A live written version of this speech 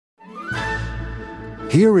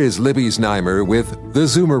Here is Libby Znaimer with The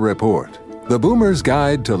Zoomer Report, the Boomer's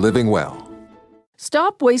Guide to Living Well.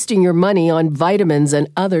 Stop wasting your money on vitamins and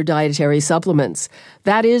other dietary supplements.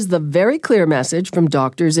 That is the very clear message from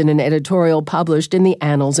doctors in an editorial published in the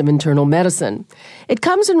Annals of Internal Medicine. It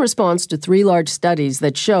comes in response to 3 large studies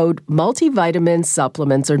that showed multivitamin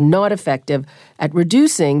supplements are not effective at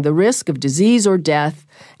reducing the risk of disease or death,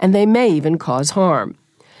 and they may even cause harm.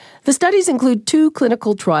 The studies include 2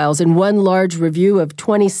 clinical trials and 1 large review of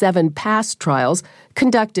 27 past trials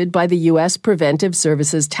conducted by the U.S. Preventive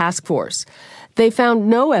Services Task Force. They found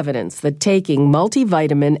no evidence that taking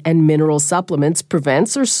multivitamin and mineral supplements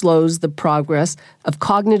prevents or slows the progress of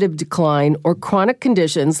cognitive decline or chronic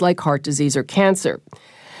conditions like heart disease or cancer.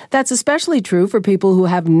 That's especially true for people who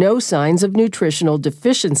have no signs of nutritional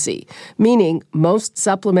deficiency, meaning most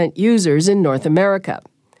supplement users in North America.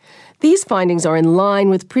 These findings are in line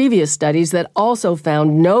with previous studies that also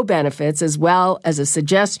found no benefits, as well as a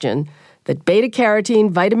suggestion that beta-carotene,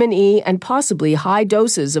 vitamin E, and possibly high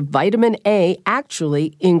doses of vitamin A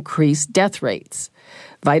actually increase death rates.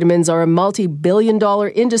 Vitamins are a multi-billion-dollar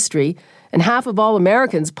industry, and half of all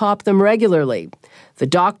Americans pop them regularly. The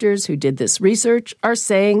doctors who did this research are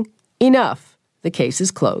saying, enough, the case is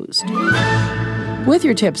closed. With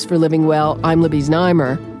your tips for living well, I'm Libby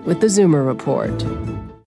Znaimer with the Zoomer Report.